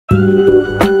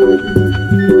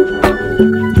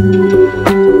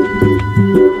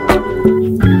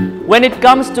When it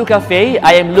comes to cafe,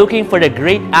 I am looking for the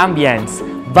great ambience,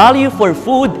 value for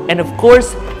food, and of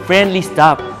course, friendly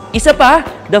staff. Isa pa,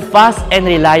 the fast and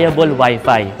reliable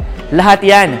wifi. Lahat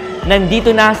yan,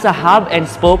 nandito na sa Hub and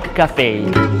Spoke Cafe.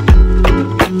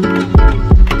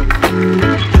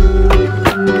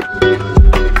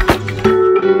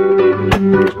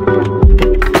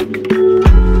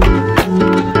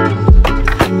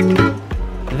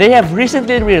 They have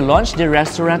recently relaunched their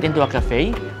restaurant into a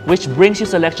cafe, which brings you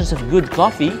selections of good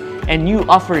coffee and new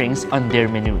offerings on their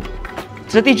menu.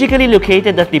 Strategically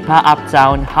located at Lipa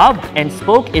Uptown, Hub and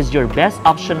Spoke is your best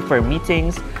option for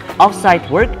meetings, off-site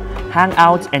work,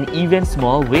 hangouts, and even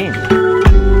small wins.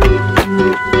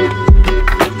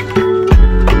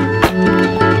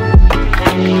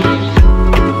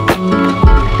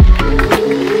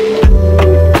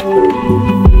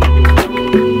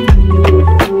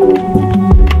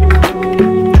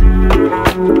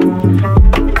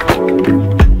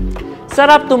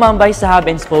 Sarap tumambay sa Hub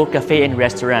and Spoke Cafe and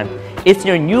Restaurant. It's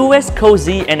your newest,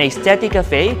 cozy, and aesthetic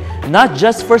cafe, not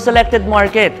just for selected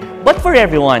market, but for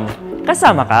everyone.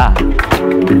 Kasama ka!